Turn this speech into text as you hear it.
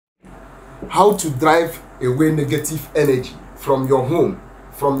How to drive away negative energy from your home,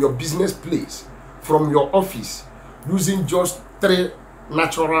 from your business place, from your office, using just 3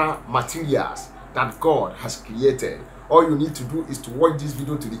 natural materials that God has created. All you need to do is to watch this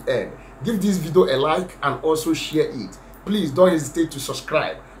video to the end. Give this video a like and also share it. Please don't hesitate to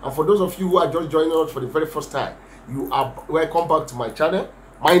subscribe. And for those of you who are just joining us for the very first time, you are welcome back to my channel.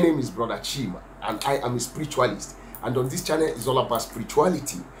 My name is Brother Chima and I am a spiritualist. And on this channel is all about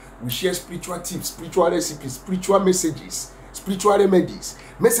spirituality. We share spiritual tips, spiritual recipes, spiritual messages, spiritual remedies,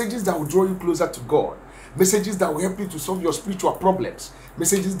 messages that will draw you closer to God, messages that will help you to solve your spiritual problems,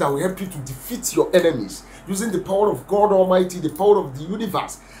 messages that will help you to defeat your enemies using the power of God Almighty, the power of the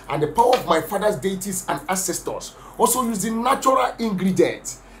universe, and the power of my father's deities and ancestors. Also using natural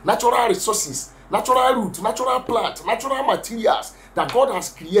ingredients, natural resources, natural root, natural plant, natural materials that God has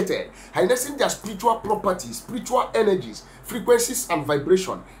created, harnessing their spiritual properties, spiritual energies, frequencies, and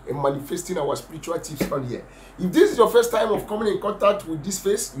vibration, and manifesting our spiritual tips on here. If this is your first time of coming in contact with this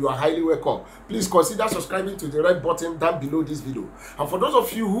face, you are highly welcome. Please consider subscribing to the red button down below this video. And for those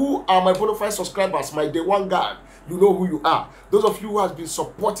of you who are my bona fide subscribers, my day one guard, you know who you are. Those of you who have been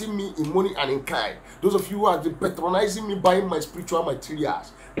supporting me in money and in kind, those of you who have been patronizing me, buying my spiritual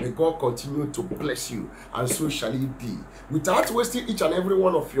materials, may God continue to bless you, and so shall it be. Without wasting each and every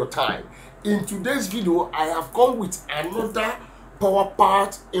one of your time, in today's video, I have come with another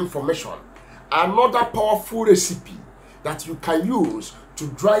power-packed information, another powerful recipe that you can use to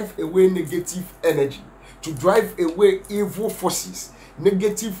drive away negative energy, to drive away evil forces.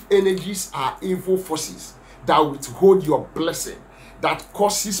 Negative energies are evil forces that withhold your blessing, that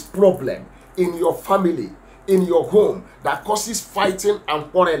causes problem in your family, in your home, that causes fighting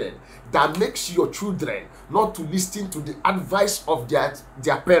and quarreling, that makes your children not to listen to the advice of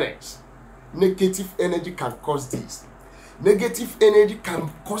their parents. Negative energy can cause this. Negative energy can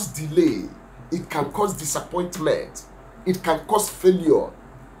cause delay. It can cause disappointment. It can cause failure.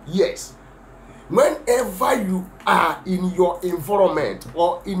 Yes. Whenever you are in your environment,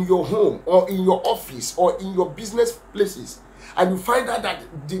 or in your home, or in your office, or in your business places, and you find out that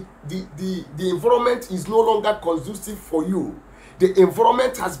the environment is no longer conducive for you, the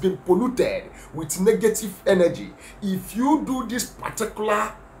environment has been polluted with negative energy, if you do this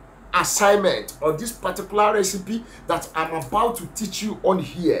particular assignment or this particular recipe that I'm about to teach you on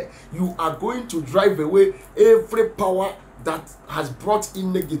here, you are going to drive away every power that has brought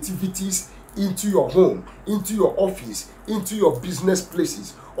in negativities into your home, into your office, into your business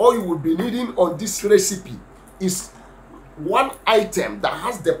places. All you will be needing on this recipe is one item that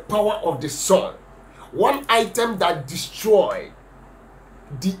has the power of the sun, one item that destroys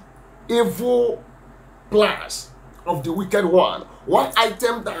the evil plans of the wicked one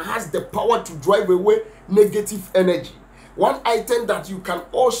item that has the power to drive away negative energy, one item that you can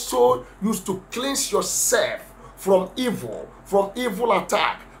also use to cleanse yourself from evil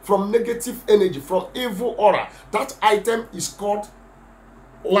attack, from negative energy, from evil aura. That item is called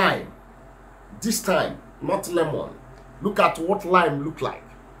lime. This time, not lemon. Look at what lime look like.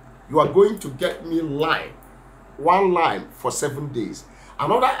 You are going to get me lime, 1 lime for 7 days.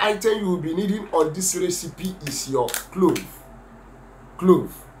 Another item you will be needing on this recipe is your clove.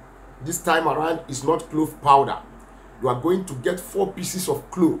 Clove. This time around is not clove powder. You are going to get 4 pieces of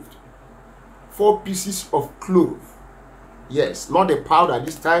clove. 4 pieces of clove. Yes, not the powder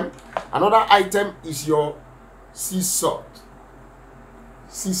this time. Another item is your sea salt.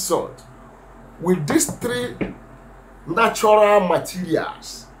 Sea salt. With these 3 natural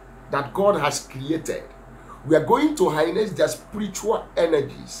materials that God has created, we are going to harness their spiritual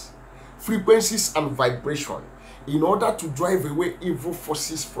energies, frequencies, and vibration in order to drive away evil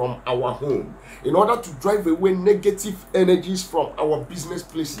forces from our home, in order to drive away negative energies from our business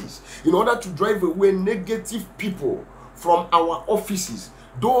places, in order to drive away negative people from our offices,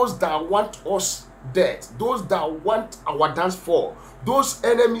 those that want us dead, those that want our downfall, those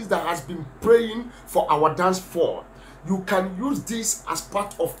enemies that has been praying for our downfall. You can use this as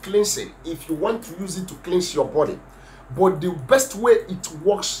part of cleansing if you want to use it to cleanse your body. But the best way it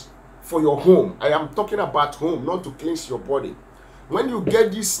works for your home, I am talking about home, not to cleanse your body. When you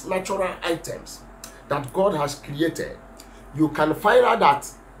get these natural items that God has created, you can find out that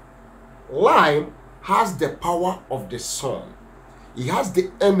lime has the power of the sun. It has the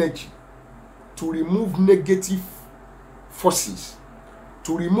energy to remove negative forces,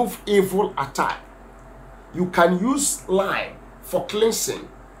 to remove evil attack. You can use lime for cleansing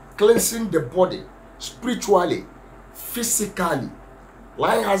the body spiritually, physically.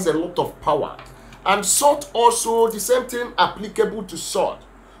 Lime has a lot of power. And salt also, the same thing applicable to salt.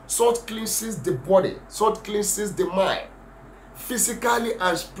 Salt cleanses the body, salt cleanses the mind. physically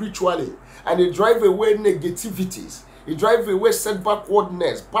and spiritually, and it drive away negativities. It drive away set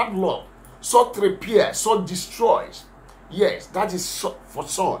backwardness, bad luck, sort repair, sort destroys. Yes, that is for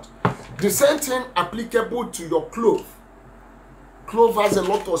salt. The same thing applicable to your clove. Clove has a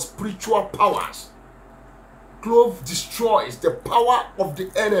lot of spiritual powers. Clove destroys the power of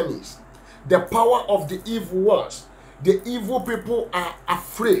the enemies, the power of the evil ones. The evil people are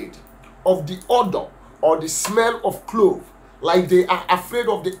afraid of the odor or the smell of clove, like they are afraid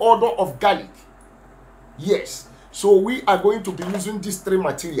of the odor of garlic. Yes, so we are going to be using these three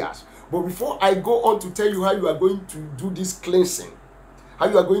materials. But before I go on to tell you how you are going to do this cleansing, how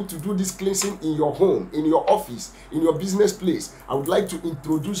you are going to do this cleansing in your home, in your office, in your business place, I would like to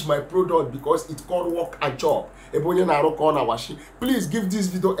introduce my product because it's called Walk and Chop. Please give this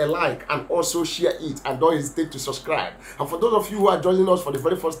video a like and also share it, and don't hesitate to subscribe. And for those of you who are joining us for the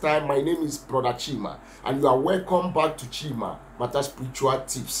very first time, my name is Brother Chima, and you are welcome back to Chima Matter Spiritual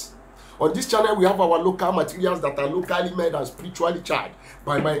Tips. On this channel, we have our local materials that are locally made and spiritually charged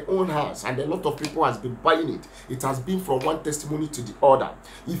by my own hands, and a lot of people has been buying it. It has been from one testimony to the other.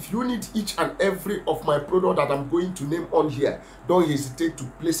 If you need each and every of my product that I'm going to name on here, don't hesitate to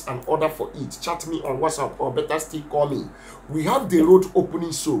place an order for it. Chat me on WhatsApp, or better still call me. We have the road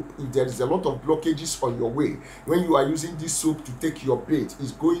opening soap. If there is a lot of blockages on your way, when you are using this soap to take your bait,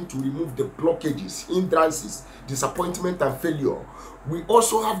 it's going to remove the blockages, hindrances, disappointment and failure. We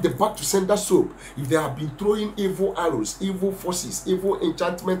also have the back to sender soap. If they have been throwing evil arrows, evil forces, evil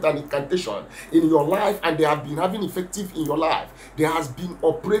enchantment and incantation in your life, and they have been having effective in your life, they has been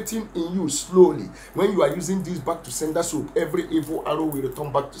operating in you slowly. When you are using this back to sender soap, every evil arrow will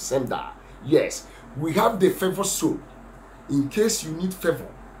return back to sender. Yes, we have the favor soap. In case you need favor,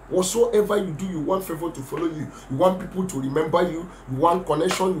 whatsoever you do, you want favor to follow you, you want people to remember you, you want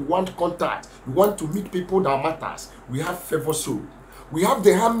connection, you want contact, you want to meet people that matters, we have favor soap. We have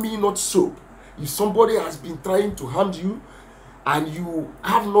the harm me not soap. If somebody has been trying to harm you and you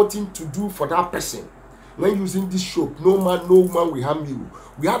have nothing to do for that person, when using this soap, no man will harm you.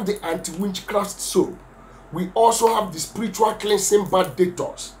 We have the anti-witchcraft soap. We also have the spiritual cleansing bath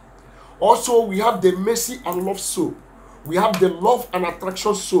detox. Also, we have the mercy and love soap. We have the love and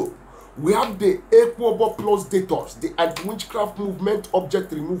attraction soap. We have the equable plus detox, the anti-witchcraft movement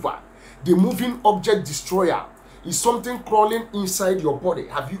object remover, the moving object destroyer. Is something crawling inside your body?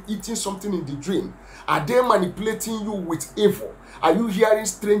 Have you eaten something in the dream? Are they manipulating you with evil? Are you hearing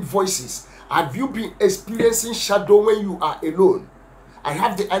strange voices? Have you been experiencing shadow when you are alone? I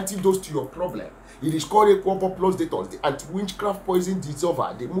have the antidote to your problem. It is called Equable Plus Detox, the anti-witchcraft poison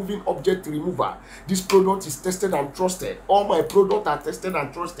dissolver, the moving object remover. This product is tested and trusted. All my products are tested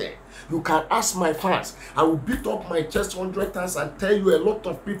and trusted. You can ask my fans. I will beat up my chest 100 times and tell you a lot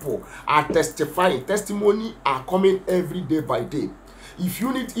of people are testifying. Testimony are coming every day by day. If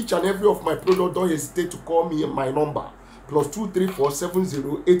you need each and every of my products, don't hesitate to call me on my number. +234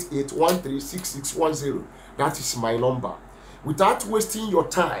 7088136610. That is my number. Without wasting your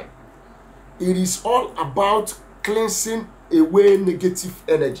time, it is all about cleansing away negative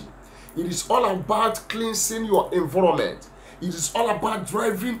energy. It is all about cleansing your environment. It is all about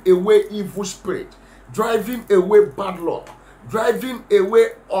driving away evil spirit, driving away bad luck, driving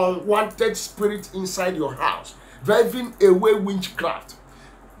away unwanted spirit inside your house, driving away witchcraft.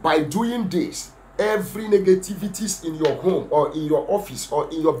 By doing this, every negativities in your home or in your office or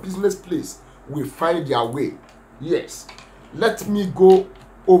in your business place will find their way. Yes, let me go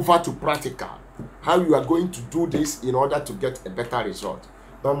over to practical, how you are going to do this in order to get a better result.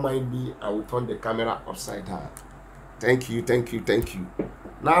 Don't mind me, I will turn the camera upside down. Thank you.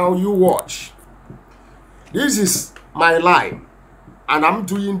 Now you watch. This is my line, and I'm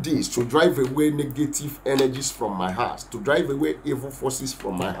doing this to drive away negative energies from my house, to drive away evil forces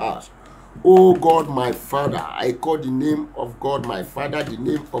from my house. Oh God, my Father, I call the name of God, my Father, the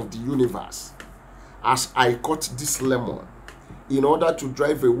name of the universe, as I cut this lemon, in order to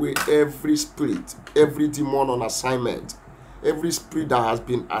drive away every spirit, every demon on assignment, every spirit that has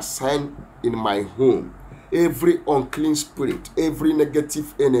been assigned in my home, every unclean spirit, every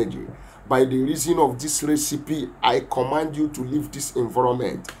negative energy. By the reason of this recipe, I command you to leave this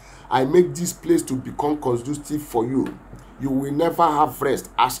environment. I make this place to become conducive for you. You will never have rest.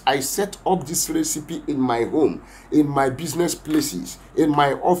 As I set up this recipe in my home, in my business places, in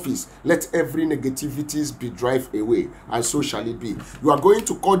my office, let every negativities be driven away, and so shall it be. You are going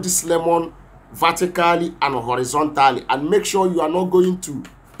to cut this lemon vertically and horizontally, and make sure you are not going to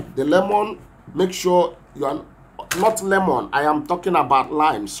the lemon. Make sure you are not lemon. I am talking about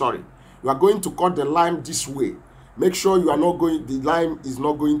lime. Sorry. You are going to cut the lime this way. Make sure you are not going. The lime is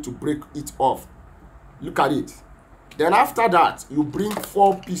not going to break it off. Look at it. Then after that, you bring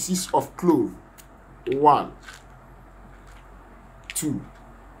 4 pieces of cloth. 1, 2,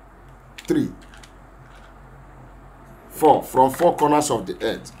 3, 4 from 4 corners of the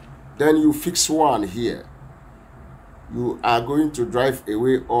earth. Then you fix one here. You are going to drive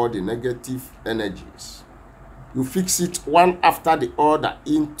away all the negative energies. You fix it one after the other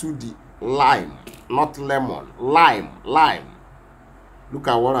into the lime, not lemon, lime. Look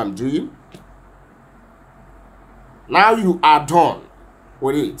at what I'm doing. Now you are done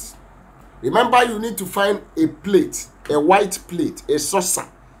with it. Remember, you need to find a plate, a white plate, a saucer,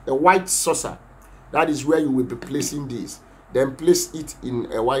 a white saucer. That is where you will be placing this. Then place it in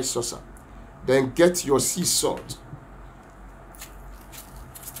a white saucer. Then get your sea salt.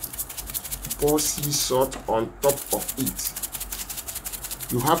 Pour sea salt on top of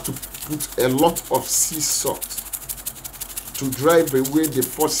it. You have to put a lot of sea salt to drive away the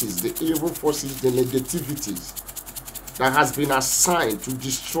forces, the evil forces, the negativities that has been assigned to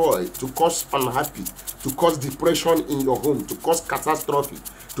destroy, to cause unhappy, to cause depression in your home, to cause catastrophe,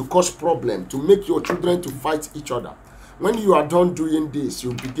 to cause problem, to make your children to fight each other. When you are done doing this,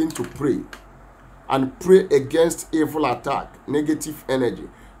 you begin to pray and pray against evil attack, negative energy.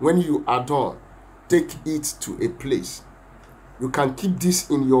 When you are done, take it to a place. You can keep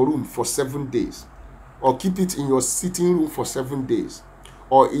this in your room for 7 days, or keep it in your sitting room for 7 days,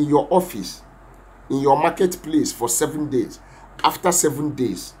 or in your office, in your marketplace for 7 days. After 7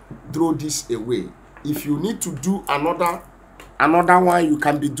 days, throw this away. If you need to do another one, you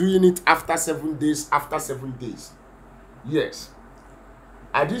can be doing it after 7 days, after 7 days. Yes.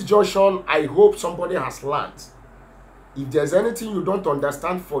 At this junction, I hope somebody has learned. If there's anything you don't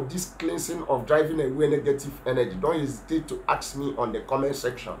understand for this cleansing of driving away negative energy, don't hesitate to ask me on the comment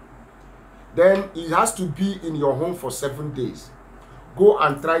section. Then it has to be in your home for 7 days. Go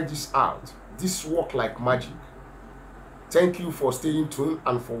and try this out. This works like magic. Thank you for staying tuned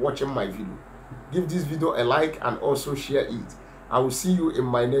and for watching my video. Give this video a like and also share it. I will see you in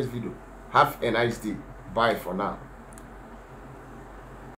my next video. Have a nice day. Bye for now.